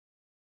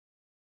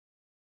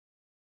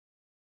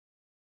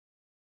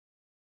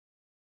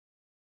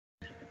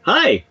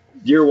Hi,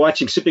 you're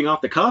watching Sipping Off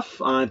the Cuff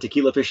on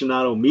Tequila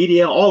Aficionado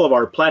Media, all of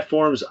our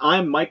platforms.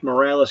 I'm Mike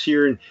Morales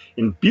here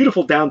in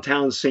beautiful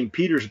downtown St.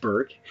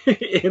 Petersburg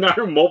in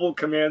our mobile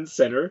command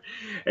center.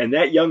 And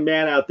that young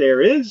man out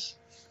there is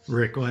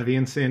Rick Levy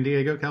in San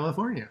Diego,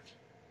 California.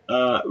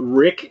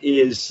 Rick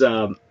is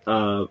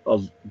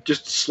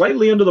just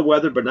slightly under the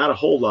weather, but not a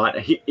whole lot.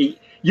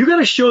 You got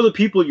to show the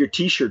people your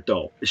T-shirt,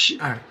 though. All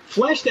right.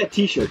 Flash that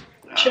T-shirt.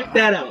 Check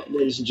that out,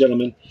 ladies and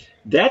gentlemen.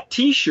 That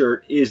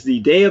T-shirt is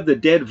the Day of the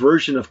Dead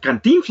version of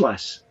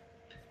Cantinflas,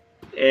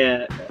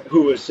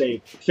 who was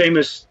a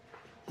famous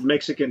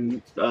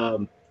Mexican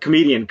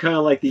comedian, kind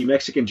of like the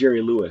Mexican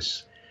Jerry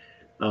Lewis.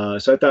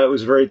 So I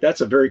thought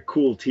that's a very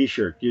cool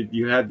T-shirt.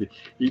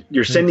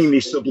 You're sending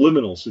these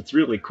subliminals. It's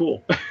really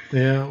cool.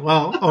 Yeah.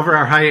 Well, over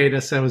our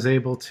hiatus, I was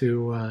able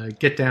to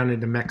get down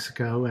into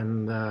Mexico,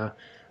 and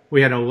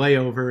we had a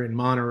layover in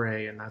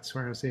Monterrey, and that's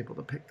where I was able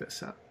to pick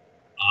this up.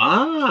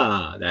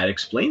 Ah, that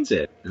explains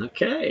it.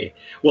 Okay.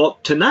 Well,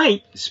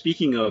 tonight,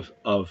 speaking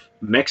of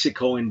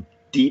Mexico and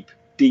deep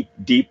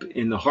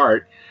in the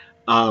heart,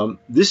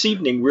 this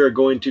evening we're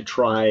going to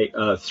try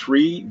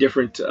three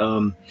different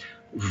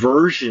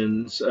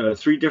versions,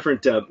 three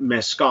different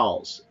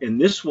mezcals.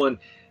 And this one,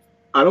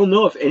 I don't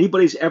know if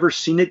anybody's ever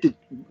seen it.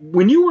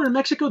 When you were in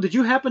Mexico, did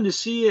you happen to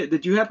see it?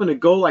 Did you happen to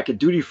go like a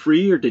duty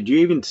free, or did you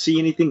even see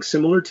anything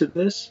similar to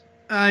this?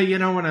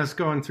 When I was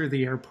going through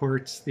the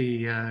airports,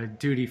 the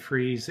duty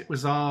frees, it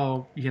was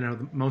all,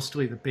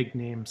 mostly the big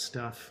name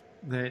stuff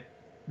that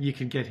you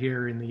could get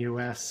here in the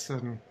U.S.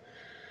 And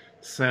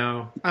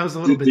so I was a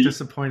little bit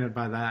disappointed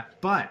by that.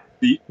 But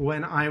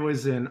when I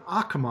was in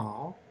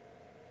Akamal,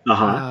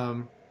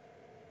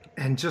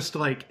 and just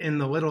like in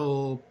the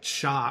little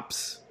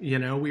shops, we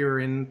were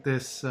in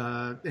this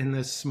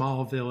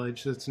small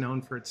village that's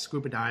known for its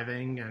scuba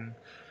diving and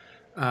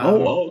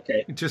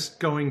okay. Just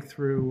going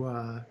through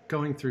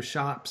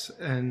shops,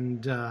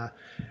 and I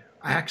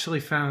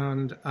actually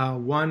found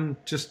one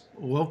just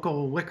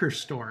local liquor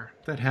store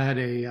that had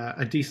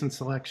a decent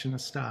selection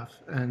of stuff,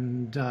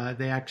 and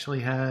they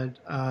actually had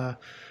a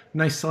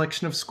nice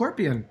selection of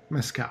Scorpion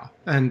mezcal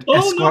and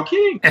no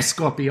kidding.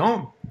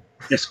 Escorpion.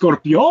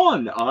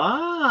 Escorpion.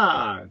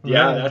 Ah,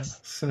 yeah,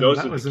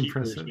 that was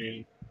impressive.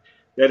 Man.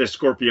 That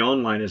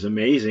Escorpion line is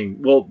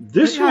amazing. Well,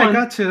 this one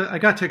I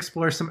got to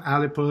explore some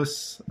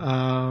Alipus.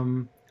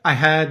 I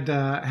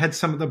had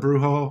some of the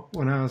Brujo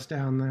when I was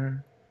down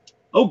there.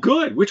 Oh,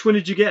 good. Which one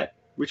did you get?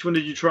 Which one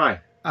did you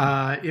try?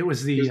 It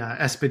was the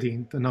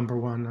Espadin, the number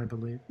one, I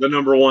believe. The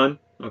number one.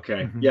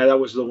 Okay, Mm-hmm. Yeah, that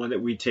was the one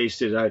that we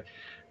tasted.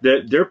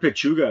 Their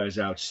Pechuga is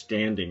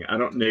outstanding. I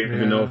don't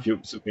even know if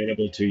it's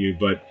available to you,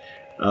 but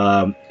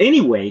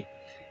anyway,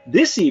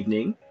 this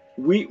evening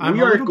I'm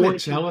a little bit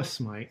jealous,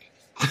 Mike.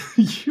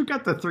 You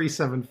got the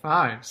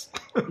 375s.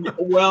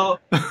 Well,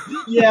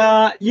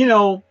 yeah,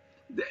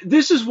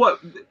 this is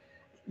what.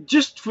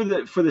 Just for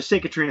the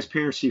sake of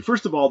transparency,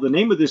 first of all, the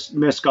name of this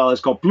mezcal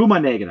is called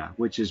Pluma Negra,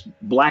 which is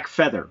black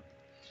feather,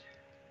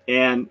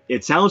 and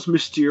it sounds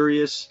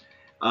mysterious.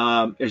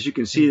 As you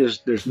can see,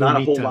 there's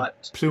not a whole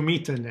lot.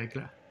 Plumita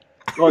Negra.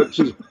 Oh,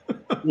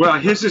 well,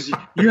 his is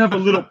you have a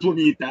little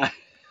plumita.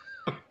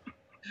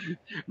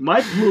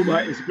 My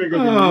pluma is bigger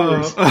than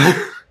yours.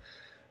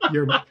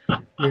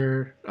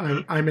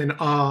 I'm in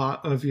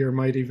awe of your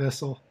mighty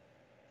vessel.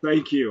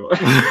 Thank you.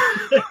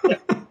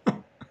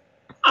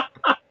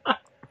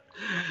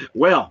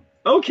 Well,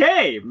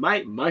 okay,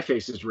 my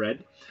face is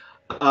red.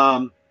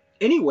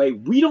 Anyway,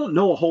 we don't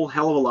know a whole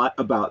hell of a lot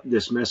about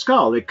this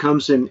mezcal. It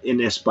comes in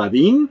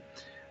Espadin,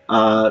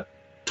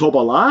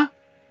 Tobala,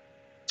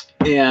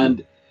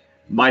 and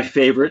my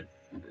favorite,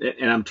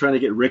 and I'm trying to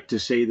get Rick to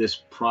say this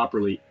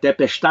properly,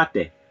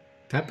 Tepestate.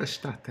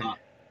 Tepestate.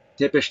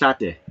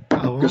 Tepestate.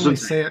 I'll only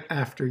say it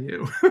after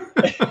you.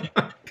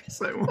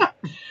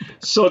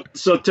 So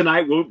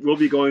tonight we'll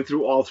be going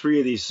through all three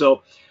of these.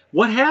 So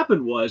what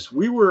happened was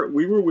we were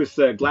with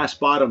Glass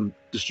Bottom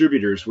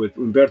Distributors with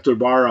Humberto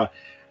Ibarra,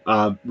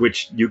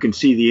 which you can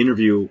see the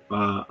interview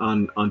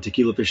on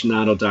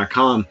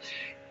tequilaaficionado.com,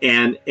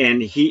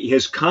 and he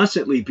is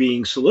constantly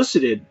being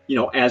solicited,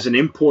 as an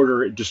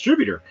importer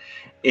distributor.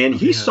 And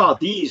he saw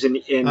these, and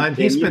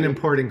he's been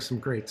importing some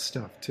great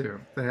stuff too.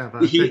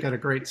 They got a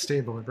great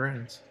stable of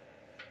brands.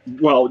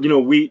 Well,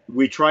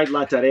 we tried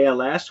La Tarea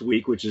last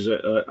week, which is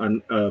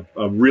a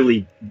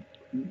really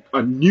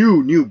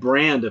new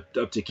brand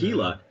of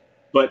tequila. Mm-hmm.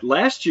 But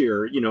last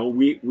year,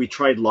 we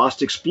tried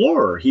Lost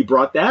Explorer. He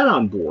brought that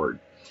on board,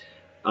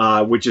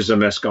 which is a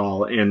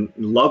mezcal, and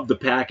loved the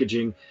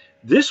packaging.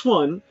 This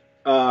one,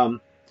 when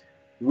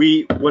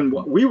we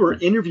were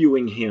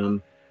interviewing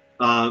him,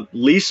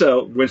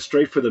 Lisa went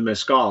straight for the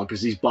mezcal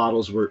because these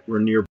bottles were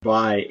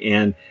nearby,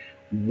 and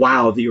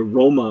wow, the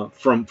aroma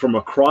from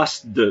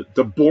across the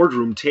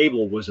boardroom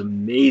table was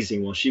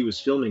amazing while she was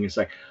filming. It's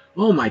like,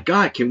 oh my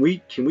God, can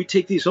we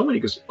take these home? And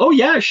he goes, oh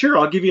yeah, sure,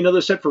 I'll give you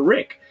another set for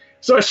Rick.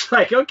 So it's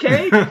like,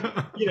 okay,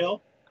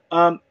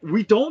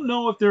 we don't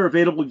know if they're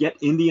available yet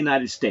in the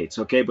United States.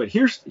 Okay, but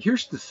here's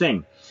the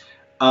thing.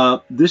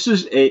 This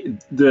is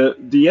the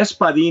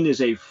Espadin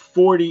is a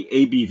 40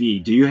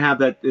 ABV. Do you have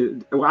that?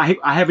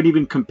 I haven't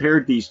even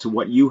compared these to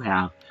what you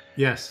have.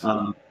 Yes.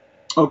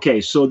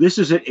 Okay, so this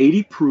is at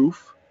 80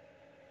 proof,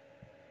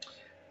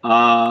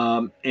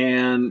 and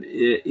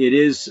it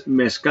is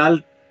Mezcal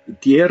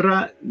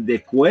Tierra de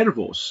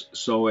Cuervos.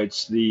 So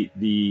it's the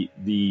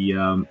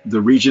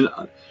region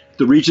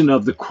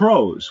of the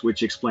crows,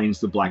 which explains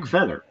the black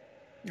feather.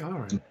 All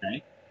right.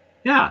 Okay,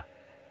 yeah,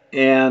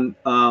 and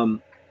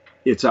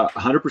it's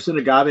 100%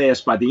 agave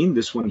espadin.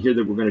 This one here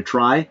that we're going to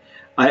try.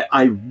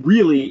 I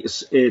really,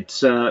 it's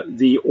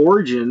the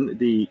origin,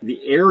 the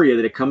area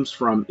that it comes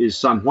from is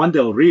San Juan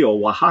del Rio,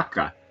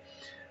 Oaxaca,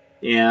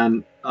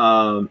 and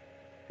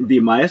the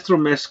maestro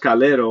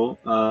mezcalero,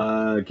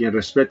 quien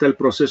respeta el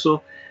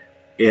proceso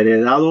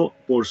heredado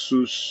por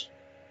sus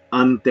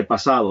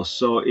antepasados.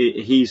 So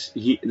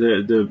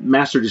the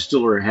master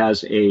distiller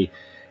has a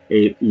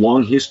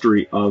long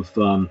history of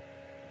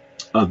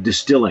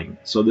distilling.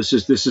 So this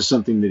is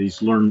something that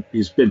he's learned.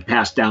 He's been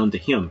passed down to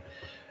him.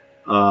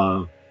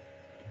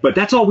 But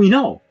that's all we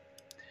know.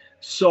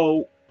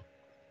 So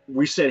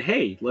we said,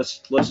 hey, let's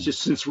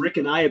just, since Rick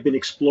and I have been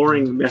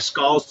exploring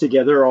mezcals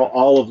together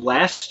all of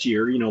last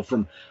year,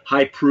 from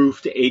high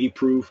proof to 80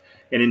 proof,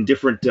 and in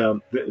different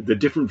the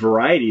different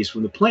varieties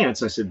from the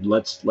plants, I said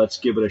let's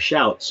give it a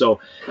shout. So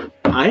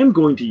I am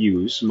going to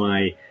use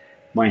my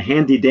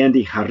handy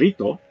dandy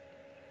jarrito. All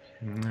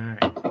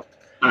right.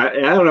 I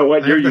don't know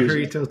what you're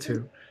using. Jarrito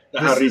too.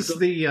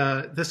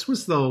 This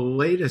was the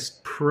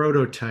latest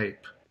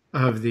prototype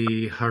of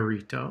the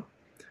jarrito.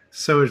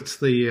 So it's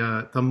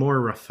the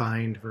more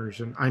refined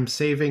version. I'm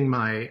saving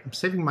my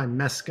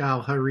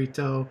mezcal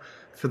jarrito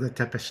for the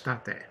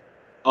tepestate.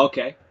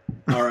 Okay,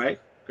 all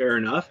right, fair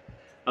enough.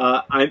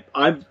 I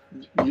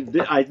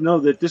know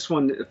that this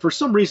one, for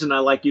some reason, I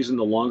like using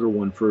the longer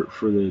one for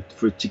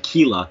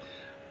tequila.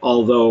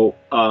 Although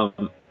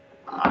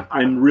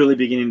I'm really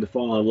beginning to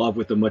fall in love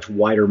with the much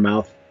wider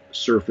mouth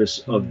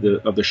surface of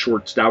the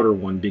short stouter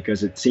one,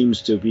 because it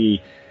seems to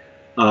be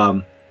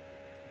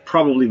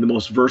probably the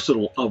most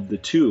versatile of the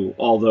two.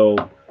 Although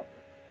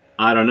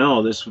I don't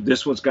know,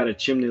 this one's got a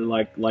chimney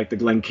like the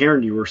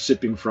Glencairn you were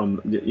sipping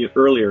from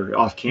earlier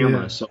off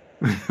camera. Yeah. So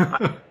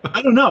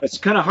I don't know. It's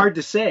kind of hard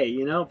to say,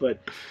 but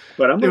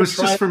I'm going to try. It was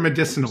just for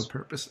medicinal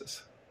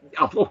purposes.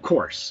 Of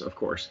course.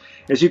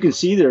 As you can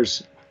see,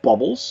 there's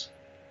bubbles.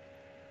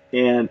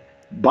 And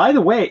by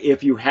the way,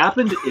 if you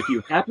happen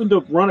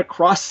to run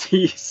across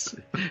these,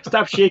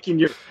 stop shaking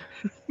your.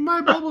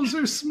 My bubbles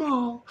are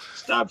small.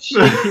 Stop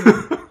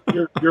shaking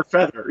your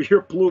feather,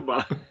 your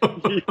pluma.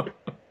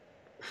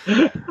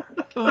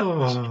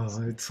 Oh,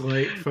 it's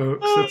late,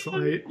 folks. It's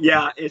late.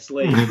 Yeah, it's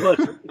late. Well,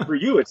 for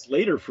you, it's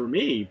later for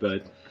me.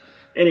 But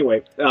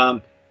anyway,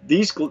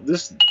 these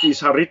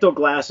jarrito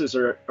glasses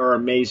are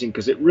amazing,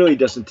 because it really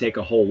doesn't take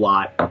a whole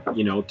lot,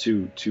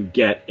 to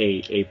get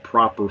a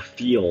proper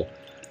feel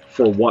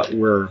for what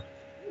we're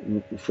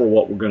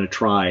going to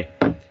try.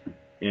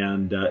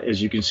 And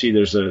as you can see,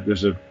 there's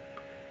a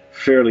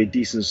fairly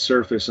decent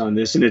surface on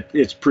this, and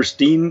it's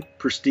pristine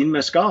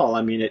mezcal.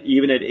 I mean,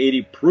 even at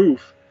 80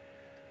 proof,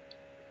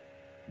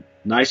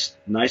 nice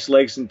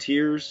legs and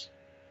tears,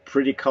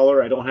 pretty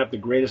color. I don't have the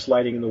greatest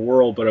lighting in the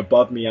world, but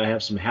above me I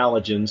have some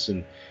halogens,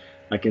 and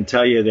I can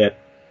tell you that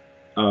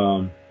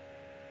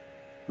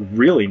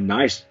really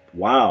nice.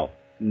 Wow,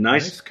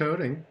 nice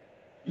coating.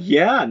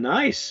 Yeah,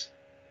 nice.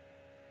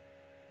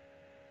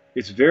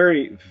 It's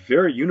very,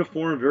 very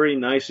uniform, very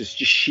nice. It's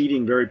just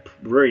sheeting very,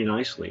 very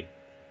nicely.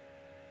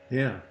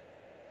 Yeah.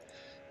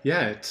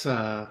 It's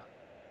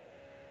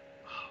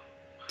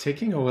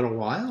taking a little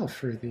while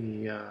for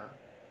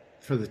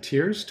the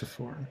tears to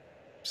form.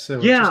 So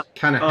it just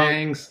kind of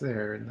hangs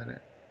there, and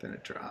then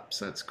it drops.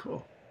 That's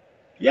cool.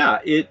 Yeah,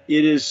 it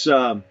is.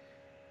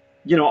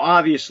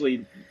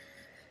 Obviously,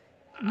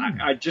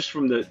 I just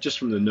from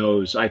the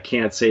nose, I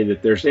can't say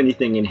that there's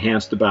anything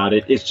enhanced about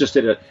it. It's just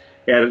at a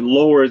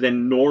lower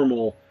than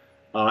normal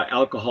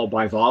alcohol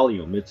by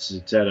volume. It's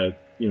at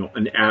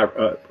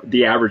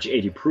the average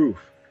 80 proof.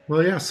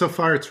 Well, yeah. So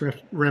far, it's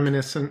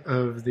reminiscent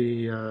of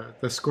the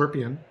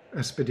Scorpion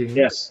Espadin.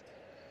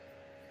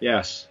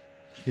 Yes.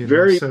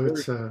 Very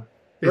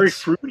it's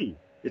fruity.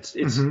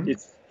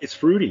 It's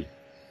fruity.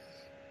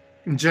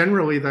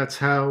 Generally, that's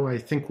how I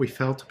think we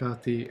felt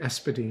about the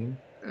Espadin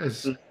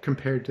as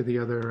compared to the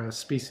other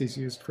species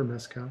used for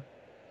mezcal.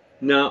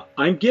 Now,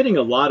 I'm getting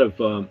a lot of,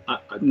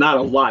 not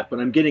a lot, but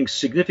I'm getting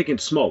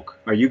significant smoke.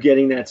 Are you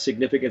getting that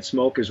significant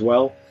smoke as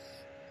well?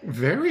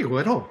 Very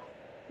little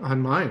on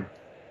mine.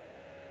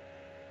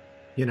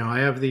 I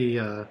have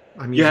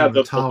I'm using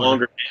the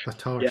taller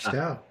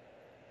stout.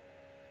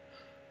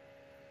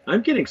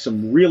 I'm getting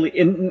some really,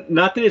 and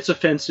not that it's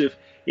offensive,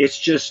 it's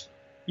just,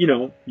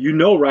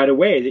 right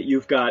away that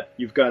you've got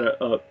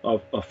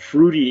a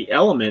fruity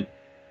element,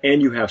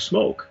 and you have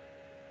smoke.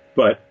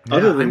 But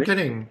other than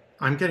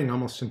I'm getting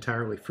almost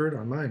entirely fruit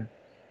on mine.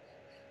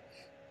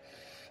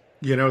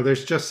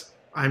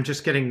 I'm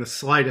just getting the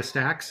slightest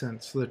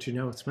accent so that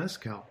it's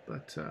mezcal.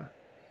 But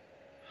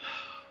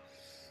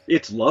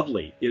it's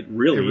lovely. It It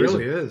really is.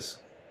 really is.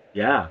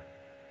 Yeah.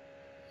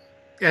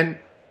 And,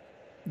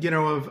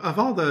 of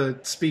all the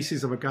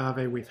species of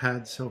agave we've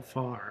had so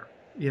far,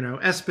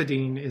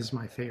 Espadín is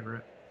my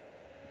favorite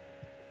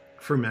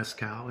for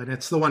mezcal, and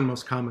it's the one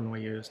most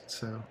commonly used.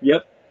 So,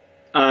 Yep.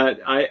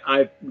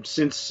 I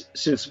since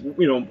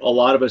a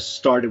lot of us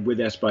started with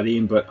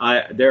Espadín, but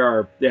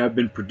there have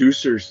been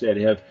producers that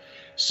have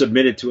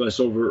submitted to us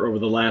over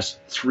the last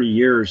 3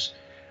 years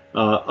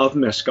of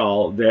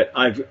mezcal that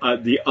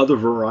the other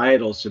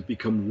varietals have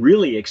become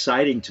really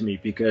exciting to me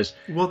because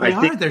well,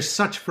 there's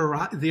such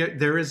variety.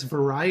 There is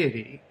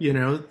variety.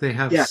 They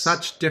have Yes.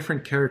 such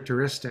different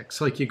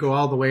characteristics. Like you go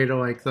all the way to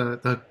like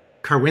the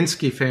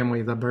Karwinski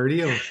family, the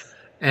Bardil,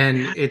 and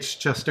it's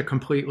just a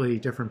completely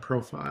different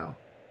profile.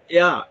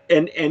 Yeah,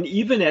 and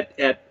even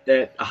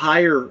at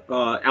higher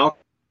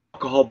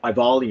alcohol by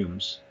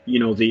volumes,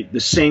 the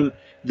same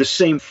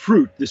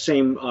fruit, the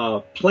same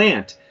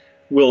plant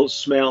will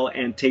smell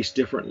and taste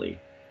differently.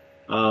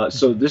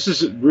 So this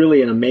is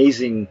really an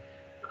amazing,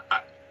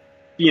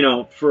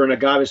 for an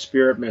agave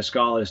spirit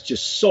mezcal is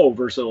just so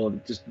versatile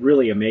and just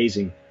really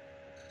amazing.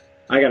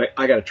 I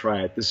gotta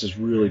try it. This is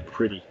really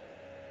pretty.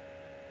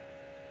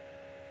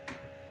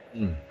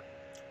 Mm.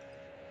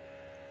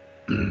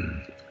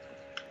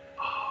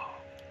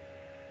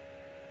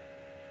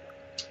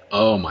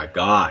 Oh my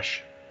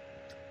gosh.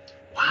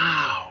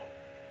 Wow.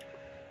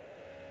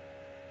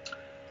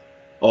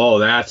 Oh,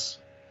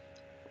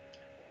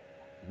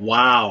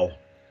 wow.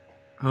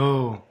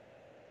 Oh,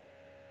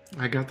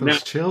 I got those Now,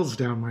 chills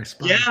down my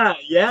spine. yeah,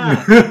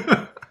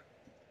 yeah.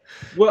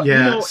 Well,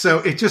 Yeah, so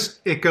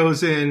it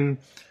goes in,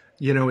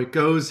 it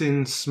goes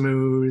in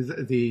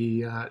smooth.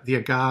 The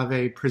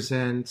agave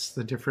presents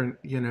the different,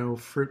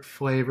 fruit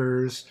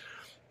flavors.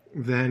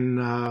 Then,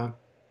 I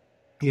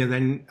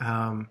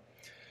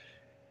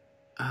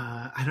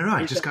don't know.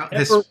 I just got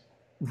this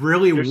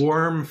really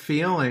warm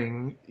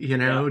feeling,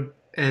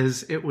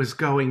 as it was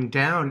going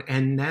down,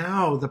 and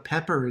now the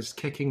pepper is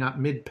kicking up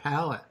mid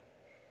palate.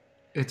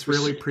 It's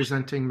really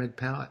presenting mid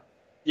palate.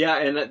 Yeah,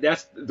 and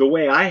that's the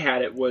way I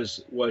had it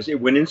was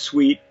it went in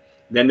sweet,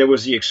 then there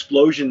was the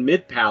explosion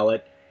mid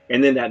palate,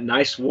 and then that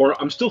nice warm.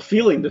 I'm still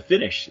feeling the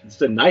finish.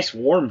 It's a nice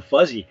warm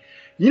fuzzy.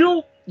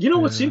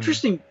 What's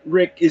interesting,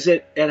 Rick, is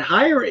that at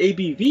higher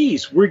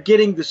ABVs we're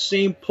getting the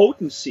same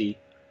potency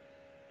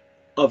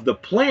of the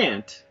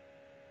plant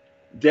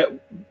that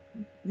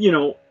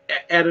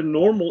at a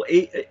normal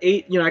eight.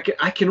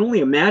 I can only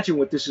imagine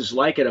what this is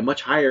like at a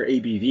much higher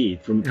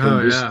ABV from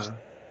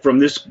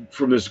this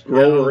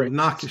grower.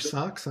 Knock your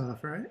socks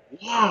off, right?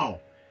 Wow.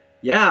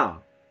 Yeah.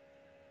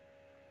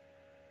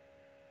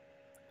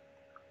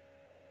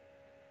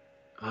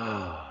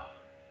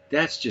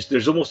 That's just,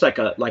 there's almost like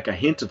a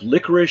hint of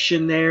licorice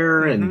in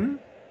there, and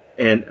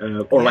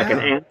like an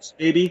anise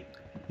maybe.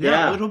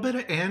 Yeah, a little bit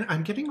of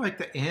I'm getting like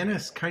the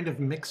anise kind of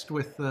mixed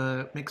with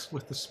the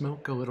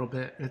smoke a little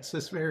bit. It's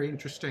this very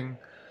interesting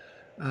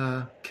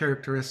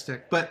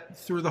characteristic. But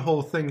through the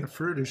whole thing, the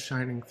fruit is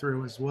shining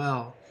through as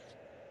well.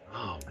 Oh,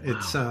 wow.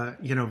 It's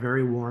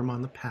very warm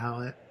on the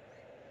palate.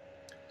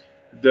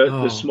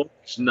 The smoke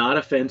is not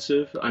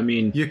offensive. I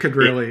mean, you could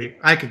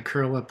I could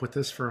curl up with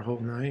this for a whole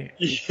night.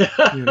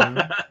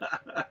 Yeah.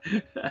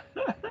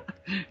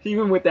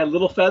 Even with that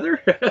little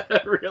feather,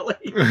 really?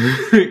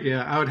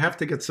 Yeah, I would have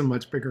to get some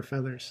much bigger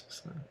feathers.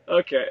 So.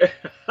 Okay,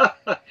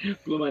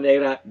 Pluma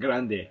Negra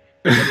Grande.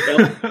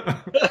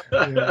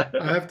 Yeah,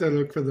 I have to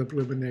look for the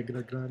Pluma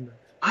Negra Grande.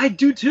 I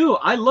do too.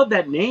 I love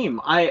that name.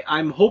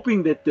 I'm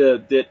hoping that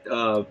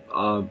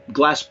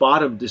Glass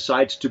Bottom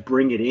decides to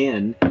bring it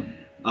in,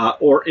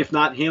 or if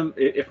not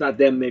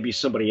them, maybe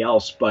somebody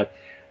else. But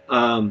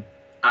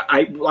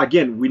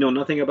again, we know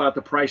nothing about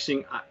the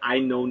pricing. I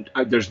know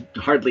there's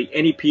hardly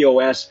any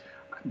POS,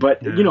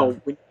 but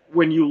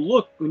when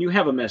you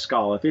have a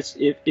mezcal,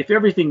 if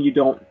everything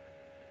you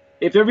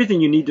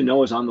need to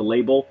know is on the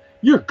label,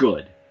 you're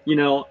good.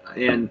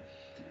 And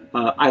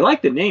I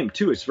like the name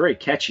too. It's very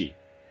catchy.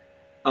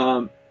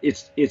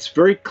 It's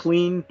very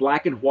clean,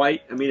 black and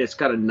white. I mean, it's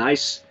got a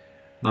nice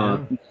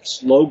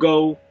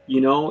logo.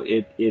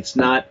 It's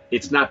not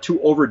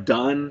too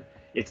overdone.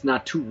 It's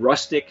not too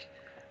rustic.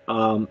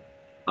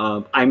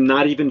 I'm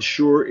not even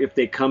sure if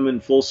they come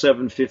in full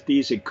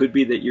 750s. It could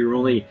be that you're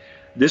only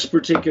this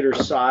particular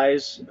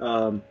size.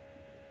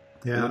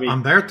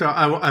 Umberto,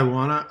 I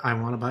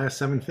wanna buy a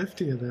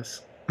 750 of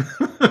this.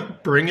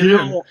 Bring it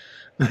in.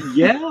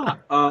 Yeah.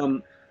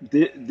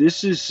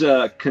 This is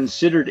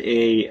considered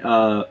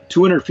a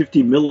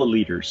 250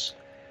 milliliters,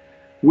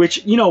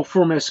 which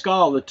for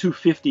mezcal, the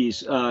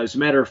 250s. As a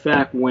matter of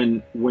fact,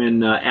 when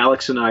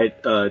Alex and I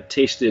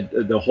tasted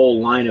the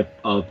whole line of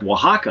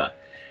Oaxaca,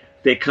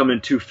 they come in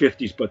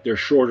 250s, but they're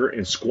shorter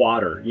and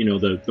squatter.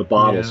 The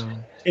bottles,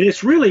 and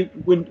it's really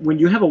when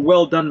you have a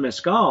well done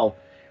mezcal,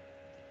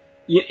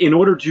 in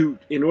order to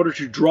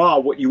draw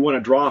what you want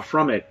to draw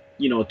from it,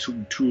 to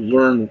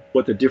learn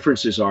what the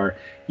differences are,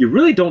 you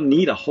really don't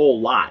need a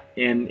whole lot.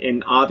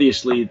 And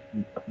obviously,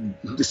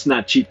 it's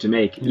not cheap to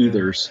make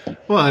either.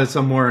 Well, it's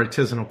a more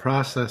artisanal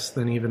process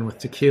than even with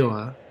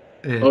tequila.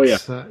 Oh yeah.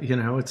 It's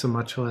it's a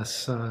much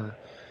less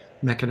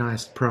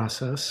mechanized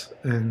process,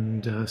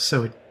 and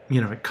so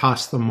it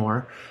costs them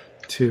more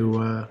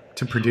to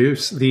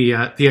produce. The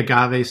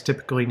agaves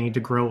typically need to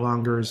grow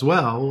longer as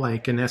well.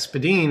 Like an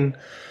espadín,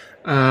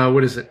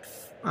 what is it?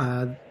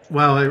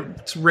 Well,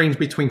 it's ranged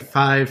between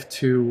 5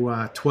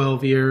 to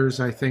 12 years,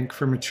 I think,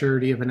 for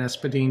maturity of an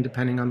espadín,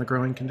 depending on the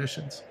growing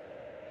conditions.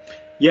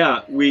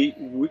 Yeah,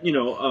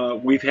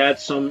 we've had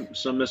some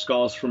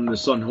mezcals from the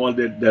San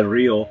Juan del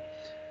Rio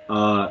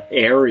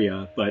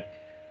area, but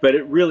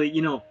it really,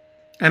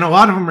 And a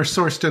lot of them are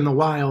sourced in the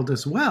wild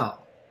as well,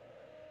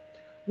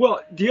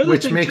 well, the other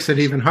which thing makes too, it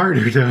even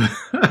harder to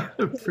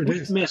with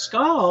produce.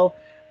 mezcal,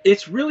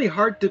 it's really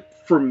hard to,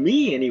 for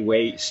me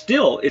anyway,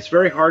 still, it's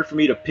very hard for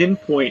me to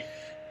pinpoint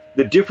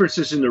the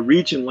differences in the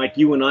region like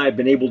you and I have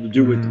been able to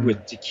do Mm,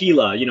 with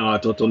tequila,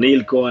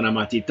 Totonilco and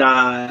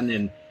Amatitan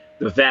and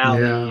the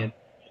Valley yeah, and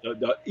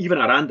even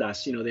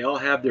Arandas, they all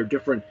have their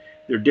different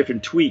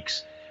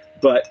tweaks.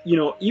 But,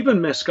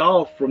 even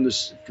mezcal from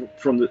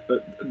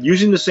the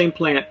using the same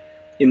plant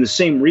in the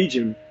same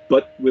region,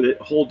 but with a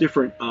whole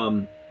different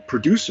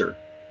producer,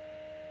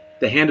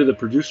 the hand of the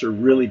producer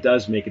really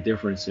does make a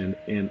difference.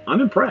 And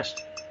I'm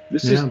impressed.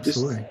 This yeah, is, this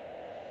is absolutely.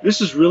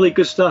 this is really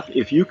good stuff.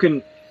 If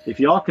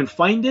y'all can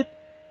find it,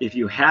 if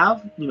you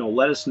have,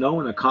 let us know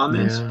in the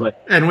comments. Yeah,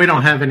 But and we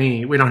don't have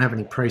any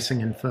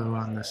pricing info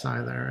on this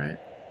either, right?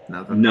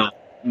 Nothing. no,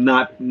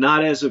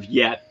 not as of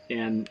yet.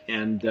 And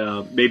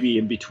maybe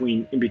in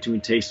between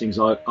tastings,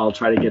 I'll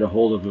try to get a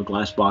hold of a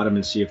Glass Bottom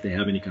and see if they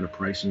have any kind of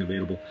pricing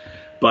available.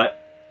 But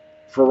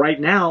for right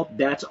now,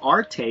 that's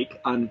our take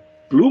on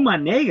Pluma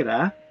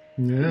Negra.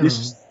 This Yeah.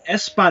 is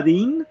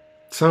Espadin.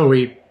 So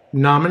we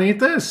nominate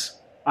this.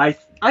 I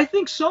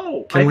think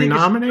so. Can we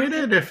nominate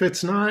it if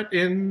it's not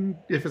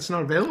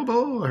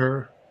available,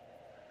 or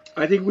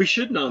I think we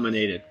should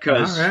nominate it all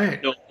because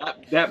right?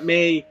 that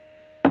may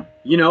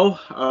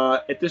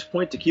at this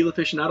point, Tequila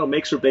Aficionado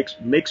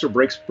makes or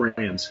breaks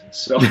brands.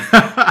 So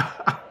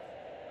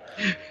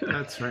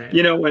That's right.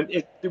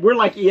 when we're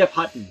like E.F.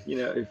 Hutton,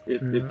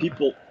 if Yeah.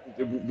 people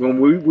when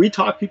we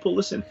talk, people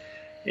listen,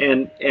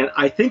 and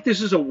I think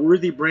this is a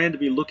worthy brand to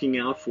be looking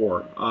out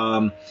for.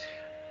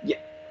 Yeah,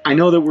 I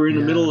know that we're in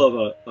the Yeah.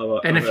 middle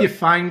of And of if you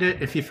find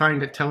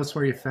it, tell us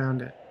where you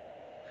found it.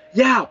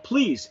 yeah,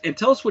 please, and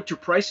tell us what your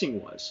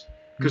pricing was,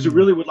 because we Hmm.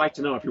 really would like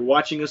to know. If you're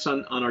watching us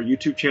on our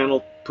YouTube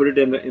channel, put it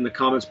in the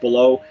comments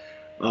below.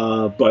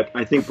 But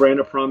I think Brand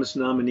of Promise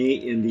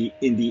nominee in the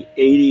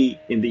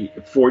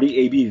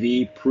 40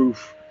 ABV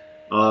proof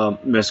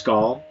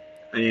mezcal,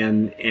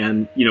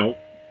 and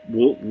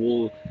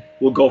we'll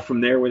go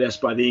from there with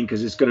Espadín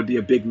because it's going to be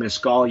a big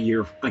mezcal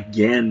year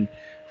again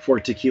for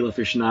Tequila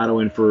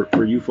Aficionado and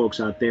for you folks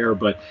out there.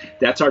 But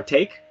that's our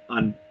take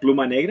on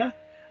Pluma Negra.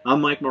 I'm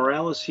Mike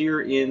Morales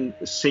here in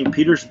St.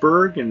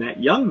 Petersburg, and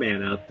that young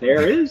man out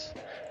there is.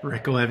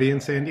 Rick Levy in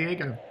San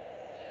Diego.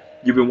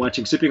 You've been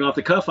watching Sipping Off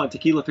the Cuff on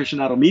Tequila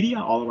Aficionado Media,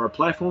 all of our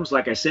platforms.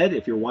 Like I said,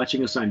 if you're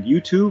watching us on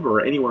YouTube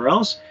or anywhere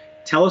else,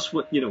 tell us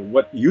what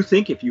you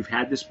think, if you've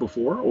had this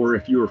before or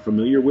if you are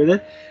familiar with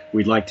it.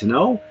 We'd like to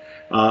know.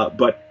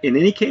 But in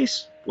any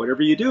case,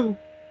 whatever you do,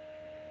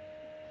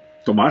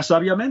 tomar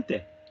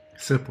sabiamente.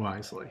 Sip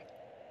wisely.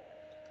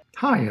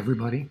 Hi,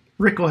 everybody.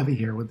 Rick Levy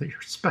here with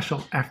your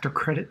special after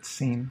credits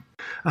scene.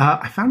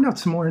 I found out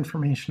some more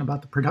information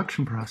about the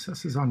production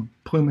processes on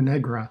Pluma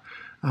Negra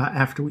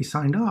after we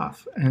signed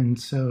off, and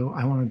so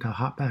I wanted to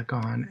hop back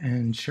on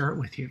and share it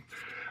with you.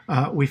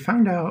 We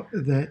found out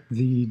that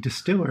the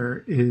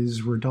distiller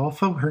is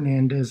Rodolfo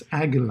Hernandez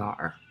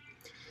Aguilar,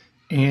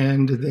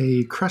 and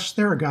they crushed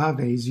their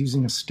agaves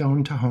using a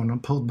stone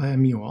tahona pulled by a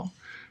mule,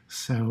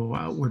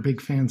 so we're big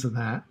fans of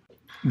that.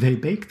 They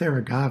bake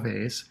their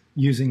agaves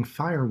using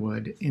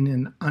firewood in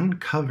an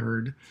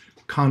uncovered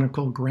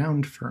conical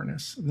ground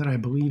furnace that I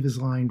believe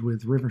is lined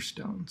with river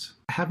stones.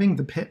 Having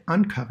the pit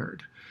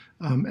uncovered,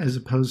 as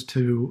opposed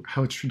to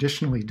how it's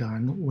traditionally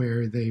done,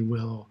 where they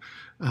will,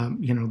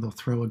 they'll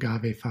throw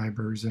agave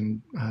fibers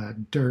and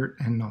dirt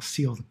and they'll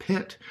seal the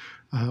pit,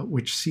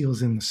 which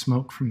seals in the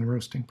smoke from the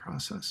roasting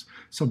process.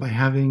 So by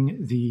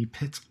having the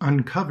pits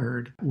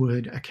uncovered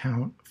would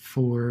account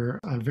for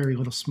very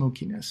little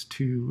smokiness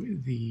to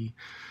the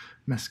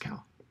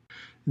mezcal.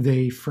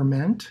 They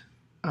ferment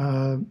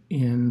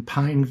in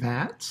pine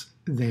vats.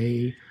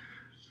 They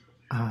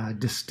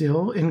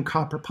distill in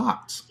copper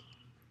pots.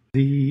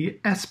 The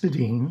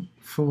Espadín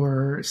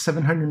for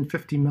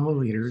 750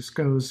 milliliters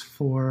goes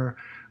for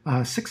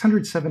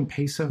 607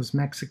 pesos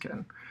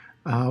Mexican,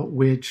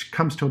 which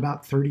comes to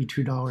about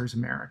 $32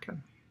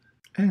 American.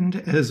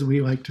 And as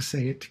we like to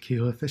say at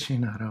Tequila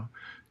Aficionado,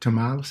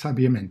 tomar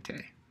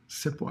sabiamente,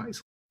 sip wisely.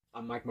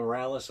 I'm Mike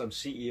Morales. I'm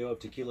CEO of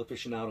Tequila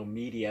Aficionado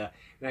Media,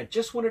 and I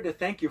just wanted to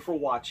thank you for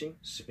watching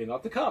Sipping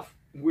Off the Cuff.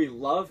 We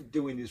love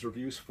doing these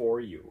reviews for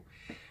you.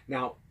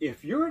 Now,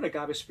 if you're an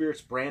Agave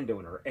Spirits brand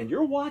owner and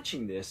you're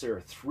watching this, there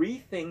are 3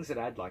 things that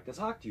I'd like to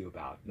talk to you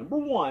about. Number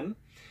 1,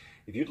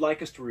 if you'd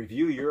like us to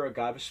review your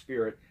Agave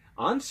Spirit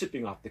on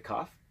Sipping Off the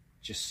Cuff,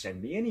 just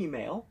send me an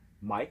email,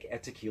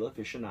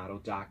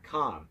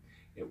 mike@tequilaaficionado.com.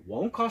 It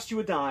won't cost you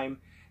a dime,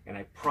 and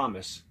I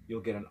promise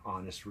you'll get an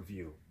honest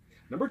review.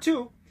 Number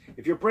 2,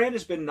 if your brand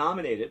has been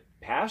nominated,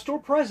 past or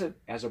present,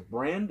 as a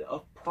brand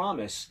of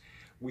promise,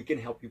 we can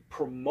help you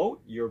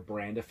promote your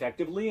brand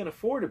effectively and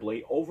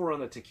affordably over on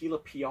the tequila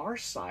PR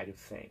side of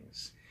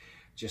things.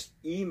 Just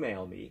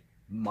email me,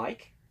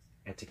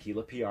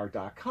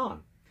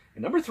 mike@tequilapr.com.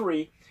 And number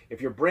 3,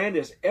 if your brand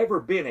has ever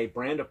been a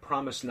Brand of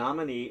Promise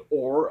nominee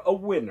or a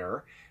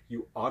winner,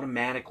 you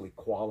automatically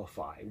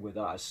qualify with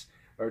us,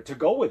 or to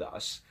go with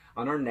us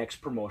on our next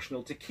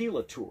promotional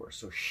tequila tour.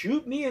 So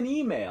shoot me an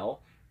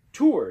email,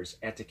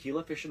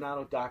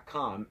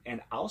 tours@tequilaaficionado.com,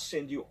 and I'll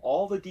send you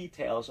all the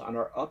details on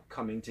our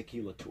upcoming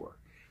tequila tour.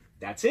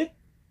 That's it.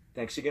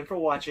 Thanks again for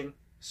watching.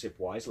 Sip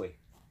wisely.